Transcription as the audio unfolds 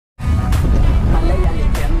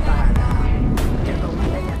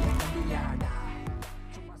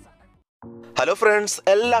Hello friends,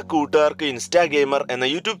 എല്ലാ കൂട്ടുകാർക്കും insta gamer എന്ന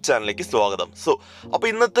യൂട്യൂബ് ചാനലിലേക്ക് സ്വാഗതം. അപ്പോൾ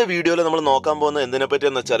ഇന്നത്തെ വീഡിയോയിൽ നമ്മൾ നോക്കാൻ പോകുന്നത് എന്തിനെ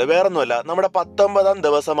പറ്റിയെന്ന് വെച്ചാൽ വേറൊന്നുമല്ല, നമ്മുടെ 19ാം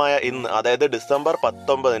ദിവസമായ ഇന്ന്, അതായത് December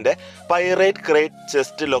 19 pyrite crate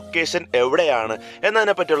chest location എവിടെയാണ്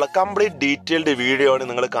എന്നതിനെ പറ്റിയുള്ള കംപ്ലീറ്റ് ഡീറ്റെയിൽഡ് വീഡിയോ ആണ്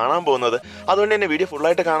നിങ്ങൾ കാണാൻ പോകുന്നത്. അതുകൊണ്ട് തന്നെ വീഡിയോ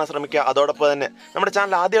ഫുള്ളായിട്ട് കാണാൻ ശ്രമിക്കുക. അതോടൊപ്പം തന്നെ നമ്മുടെ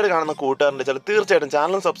ചാനൽ ആദ്യമായിട്ട് കാണുന്ന കൂട്ടുകാരുണ്ട് ചില തീർച്ചയായിട്ടും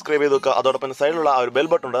ചാനലും സബ്സ്ക്രൈബ് ചെയ്ത് വെക്കുക. അതോടൊപ്പം സൈഡിലുള്ള ആ ഒരു ബെൽ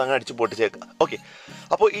ബട്ടൺ ഉണ്ട്, അങ്ങനെ അടിച്ച് പൊട്ടിച്ചേക്കുക. ഓക്കെ,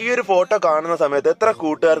 അപ്പോൾ ഈ ഒരു ഫോട്ടോ കാണുന്ന സമയത്ത് എത്ര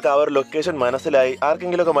കൂട്ടുകാർക്ക് ആ ഒരു ലൊക്കേഷൻ മനസ്സിലായി?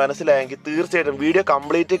 ആർക്കെങ്കിലുമൊക്കെ മനസ്സിലായെങ്കിൽ തീർച്ചയായിട്ടും വീഡിയോ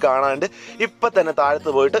കംപ്ലീറ്റ് കാണാണ്ട് ഇപ്പം തന്നെ താഴത്ത്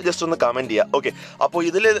പോയിട്ട് ജസ്റ്റ് ഒന്ന് കമൻറ്റ് ചെയ്യുക. ഓക്കെ, അപ്പോൾ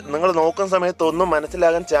ഇതിൽ നിങ്ങൾ നോക്കുന്ന സമയത്ത് ഒന്നും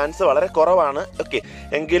മനസ്സിലാകാൻ ചാൻസ് വളരെ കുറവാണ്. ഓക്കെ,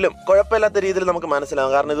 എങ്കിലും കുഴപ്പമില്ലാത്ത രീതിയിൽ നമുക്ക്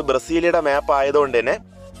മനസ്സിലാകും. കാരണം ഇത് ബ്രസീലിയുടെ മാപ്പ് ആയതുകൊണ്ട് തന്നെ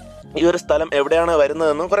ഈ ഒരു സ്ഥലം എവിടെയാണ്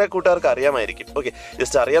വരുന്നതെന്നും കുറേ കൂട്ടുകാർക്ക് അറിയാമായിരിക്കും. ഓക്കെ,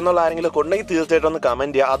 ജസ്റ്റ് അറിയാമെന്നുള്ള ആരെങ്കിലും ഉണ്ടെങ്കിൽ തീർച്ചയായിട്ടും ഒന്ന്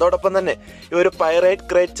കമൻറ്റ് ചെയ്യുക. അതോടൊപ്പം തന്നെ ഈ ഒരു പൈറേറ്റ്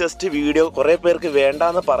ക്രേറ്റ് ചെസ്റ്റ് വീഡിയോ കുറേ പേർക്ക്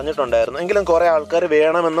വേണ്ടാന്ന് പറഞ്ഞിട്ടുണ്ടായിരുന്നു, എങ്കിലും കുറേ ആൾക്കാർ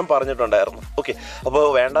വേണമെന്നും പറഞ്ഞിട്ടുണ്ടായിരുന്നു. ഓക്കെ, അപ്പോൾ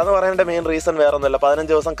വേണ്ടാന്ന് പറയേണ്ട മെയിൻ റീസൺ വേറെ ഒന്നുമില്ല. 15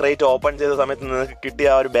 ദിവസം ക്രേറ്റ് ഓപ്പൺ ചെയ്ത സമയത്ത് നിങ്ങൾക്ക്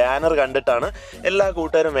കിട്ടിയ ആ ഒരു ബാനർ കണ്ടിട്ടാണ് എല്ലാ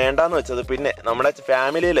കൂട്ടുകാരും വേണ്ടാന്ന് വെച്ചത്. പിന്നെ നമ്മുടെ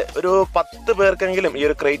ഫാമിലിയിൽ ഒരു 10 പേർക്കെങ്കിലും ഈ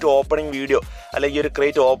ഒരു ക്രേറ്റ് ഓപ്പണിംഗ് വീഡിയോ അല്ലെങ്കിൽ ഈ ഒരു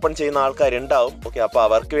ക്രേറ്റ് ഓപ്പൺ ചെയ്യുന്ന ആൾക്കാരുണ്ടാവും. ഓക്കെ, അപ്പോൾ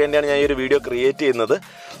അവർക്ക് വേണ്ടിയാണ് ഞാൻ ഈ ഒരു വീഡിയോ ക്രിയേറ്റ് ചെയ്യുന്നത്.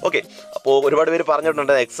 ഓക്കെ, അപ്പോൾ ഒരുപാട് പേര്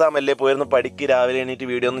പറഞ്ഞിട്ടുണ്ട് എക്സാം അല്ലേ, പോയിരുന്നു പഠിക്ക്, രാവിലെ എണീറ്റ്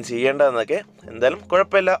വീഡിയോ ഒന്നും ചെയ്യേണ്ടതെന്നൊക്കെ. എന്തായാലും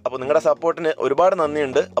കുഴപ്പമില്ല. അപ്പോൾ നിങ്ങളുടെ സപ്പോർട്ടിന് ഒരുപാട്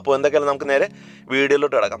നന്ദിയുണ്ട്. അപ്പോൾ എന്തൊക്കെയാണ് നമുക്ക് നേരെ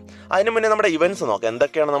വീഡിയോയിലോട്ട് കിടക്കാം. അതിന് മുന്നേ നമ്മുടെ ഇവൻറ്റ്സ് നോക്കാം,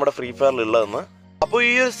 എന്തൊക്കെയാണ് നമ്മുടെ ഫ്രീ ഫയറിൽ ഉള്ളതെന്ന്. അപ്പോൾ ഈ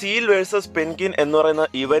ഒരു സീൽ വേഴ്സസ് പെൻഗ്വിൻ എന്ന് പറയുന്ന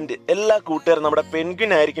ഇവന്റ് എല്ലാ കൂട്ടുകാരും നമ്മുടെ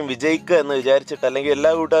പെൻഗ്വിൻ ആയിരിക്കും വിജയിക്കുക എന്ന് വിചാരിച്ചിട്ട്, അല്ലെങ്കിൽ എല്ലാ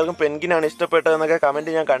കൂട്ടുകാർക്കും പെൻഗ്വിനാണ് ഇഷ്ടപ്പെട്ടതെന്നൊക്കെ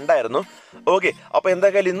കമൻറ്റ് ഞാൻ കണ്ടായിരുന്നു. ഓക്കെ, അപ്പോൾ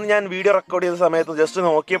എന്തായാലും ഇന്ന് ഞാൻ വീഡിയോ റെക്കോർഡ് ചെയ്ത സമയത്ത് ജസ്റ്റ്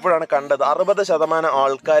നോക്കിയപ്പോഴാണ് കണ്ടത് 60%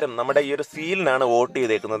 ആൾക്കാരും നമ്മുടെ ഈ ഒരു സീലിനാണ് വോട്ട്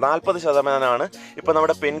ചെയ്തേക്കുന്നത്. 40% ഇപ്പോൾ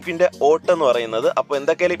നമ്മുടെ പെൻഗ്വിൻ്റെ വോട്ട് എന്ന് പറയുന്നത്. അപ്പോൾ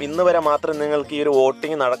എന്തൊക്കെയാലും ഇന്ന് വരെ മാത്രമേ നിങ്ങൾക്ക് ഈ ഒരു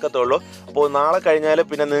വോട്ടിംഗ് നടക്കത്തുള്ളൂ. അപ്പോൾ നാളെ കഴിഞ്ഞാൽ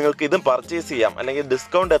പിന്നെ നിങ്ങൾക്ക് ഇതും പർച്ചേസ് ചെയ്യാം, അല്ലെങ്കിൽ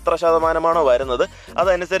ഡിസ്കൗണ്ട് എത്ര ശതമാനമാണോ വരുന്നത്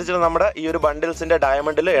അതനുസരിച്ച് നമ്മുടെ ഈ ഒരു ബണ്ടിൽസിൻ്റെ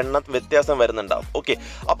ഡയമണ്ടിൽ എണ്ണ വ്യത്യാസം വരുന്നുണ്ടാവും. ഓക്കെ,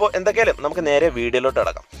 അപ്പോൾ എന്തൊക്കെയാലും നമുക്ക് നേരെ വീഡിയോയിലോട്ട്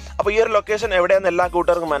കിടക്കാം. അപ്പോൾ ഈ ഒരു ലൊക്കേഷൻ എവിടെയാണെന്ന് എല്ലാ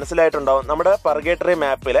കൂട്ടുകാർക്കും മനസ്സിലായിട്ടുണ്ടാവും. നമ്മുടെ പർഗേറ്ററി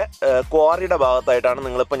മാപ്പിലെ ക്വാറിയുടെ ഭാഗത്തായിട്ടാണ്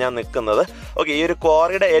നിങ്ങളിപ്പോൾ ഞാൻ നിൽക്കുന്നത്. ഓക്കെ, ഈ ഒരു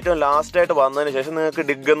ക്വാറിയുടെ ഏറ്റവും ലാസ്റ്റായിട്ട് വന്നതിന് ശേഷം നിങ്ങൾക്ക്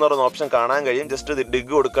ഡിഗ് എന്ന് പറയുന്ന ഓപ്ഷൻ കാണാൻ കഴിയും. ജസ്റ്റ്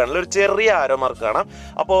ഡിഗ് കൊടുക്കുകയാണെങ്കിൽ ഒരു ചെറിയ ആരോ മാർക്ക് കാണാം.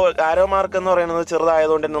 അപ്പോൾ ആരോ മാർക്ക് എന്ന് പറയുന്നത്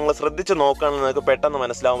ചെറുതായതുകൊണ്ട് നിങ്ങൾ ശ്രദ്ധിച്ച് നോക്കുകയാണെങ്കിൽ നിങ്ങൾക്ക് പെട്ടെന്ന്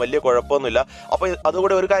മനസ്സിലാവും, വലിയ കുഴപ്പമൊന്നുമില്ല. അപ്പോൾ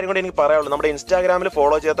അതുകൂടെ ഒരു കാര്യം കൂടി എനിക്ക് പറയാനുള്ളൂ, നമ്മുടെ ഇൻസ്റ്റാഗ്രാമിൽ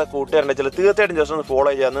ഫോളോ ചെയ്യാത്ത കൂട്ടുകാരുണ്ടെങ്കിൽ തീർച്ചയായിട്ടും ജസ്റ്റ് ഒന്ന് ഫോളോ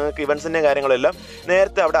ചെയ്യുക. നിങ്ങൾക്ക് ഇവൻസിൻ്റെ കാര്യങ്ങളെല്ലാം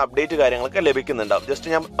നേരത്തെ അവിടെ അപ്ഡേറ്റ് കാര്യങ്ങളൊക്കെ ലഭിക്കുന്നുണ്ടാവും. ജസ്റ്റ്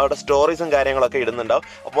ഞാൻ അവിടെ സ്റ്റോറീസും കാര്യങ്ങളൊക്കെ ഇടുന്നുണ്ടാവും.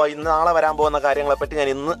 അപ്പോൾ ഇന്ന് നാളെ വരാൻ പോകുന്ന കാര്യങ്ങളെപ്പറ്റി ഞാൻ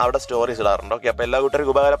ഇന്ന് അവിടെ സ്റ്റോറീസ് ഇടാറുണ്ട്. ഓക്കെ, അപ്പോൾ എല്ലാ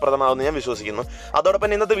കൂട്ടർക്കും ഉപകാരപ്രദമാകുമെന്ന് ഞാൻ വിശ്വസിക്കുന്നു.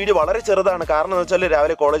 അതോടൊപ്പം ഇന്നത്തെ വീഡിയോ വളരെ ചെറുതാണ്, കാരണം എന്ന് വെച്ചാൽ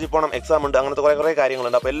രാവിലെ കോളേജിൽ പോകണം, എക്സാം ഉണ്ട്, അങ്ങനത്തെ കുറേ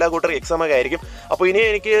കാര്യങ്ങളുണ്ട്. അപ്പോൾ എല്ലാ കൂട്ടർക്കും എക്സാം ഒക്കെ ആയിരിക്കും. അപ്പോൾ ഇനി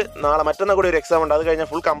എനിക്ക് നാളെ മറ്റന്നാൾ കൂടി ഒരു എക്സാം ഉണ്ട്, അത് കഴിഞ്ഞാൽ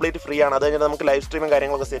ഫുൾ കംപ്ലീറ്റ് ഫ്രീ ആണ്. അത് കഴിഞ്ഞാൽ നമുക്ക് ലൈവ് സ്ട്രീമും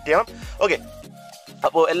കാര്യങ്ങളൊക്കെ സെറ്റ് ചെയ്യണം. ഓക്കെ,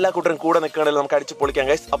 അപ്പോൾ എല്ലാ കൂട്ടരും കൂടെ നിൽക്കുകയാണെങ്കിൽ നമുക്ക് അടിച്ച് പൊളിക്കാം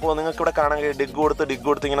ഗൈസ്. അപ്പോൾ നിങ്ങൾക്ക് ഇവിടെ കാണാൻ കഴിയും ഡിഗ്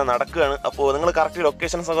കൊടുത്ത് ഇങ്ങനെ നടക്കുകയാണ്. അപ്പോൾ നിങ്ങൾ കറക്റ്റ്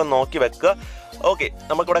ലൊക്കേഷൻസ് ഒക്കെ നോക്കി വെക്കുക. ഓക്കെ,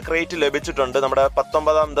 നമുക്കിവിടെ ക്രേറ്റ് ലഭിച്ചിട്ടുണ്ട്. നമ്മുടെ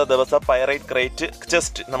 19ാം ദിവസം പൈറേറ്റ് ക്രേറ്റ്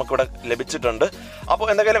ചെസ്റ്റ് നമുക്കിവിടെ ലഭിച്ചിട്ടുണ്ട്. അപ്പോൾ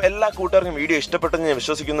എന്തെങ്കിലും എല്ലാ കൂട്ടുകാർക്കും വീഡിയോ ഇഷ്ടപ്പെട്ടെന്ന് ഞാൻ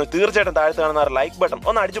വിശ്വസിക്കുന്നു. തീർച്ചയായിട്ടും താഴത്ത് കാണുന്ന ലൈക്ക് ബട്ടൺ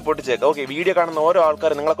ഒന്ന് അടിച്ച് പൊട്ടിച്ചേക്കാം. ഓക്കെ, വീഡിയോ കാണുന്ന ഓരോ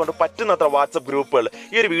ആൾക്കാരും നിങ്ങളെ കൊണ്ട് പറ്റുന്നത്ര വാട്സപ്പ് ഗ്രൂപ്പുകൾ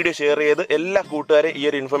ഈ ഒരു വീഡിയോ ഷെയർ ചെയ്ത് എല്ലാ കൂട്ടുകാരെയും ഈ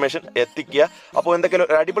ഒരു ഇൻഫർമേഷൻ എത്തിക്കുക. അപ്പോൾ എന്തെങ്കിലും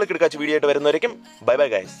ഒരു അടിപൊളി കിടക്കാച്ച വീഡിയോ ആയിട്ട് വരുന്നവരേക്കും ബൈ ബൈ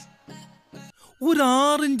ഗൈസ്. ഒരു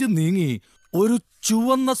 6 ഇഞ്ച് നീങ്ങി ഒരു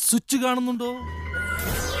ചുവന്ന സ്വിച്ച് കാണുന്നുണ്ടോ?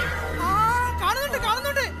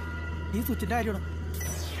 കാണുന്നുണ്ട്. ഈ സ്വിച്ചിന്റെ കാര്യമാണ്.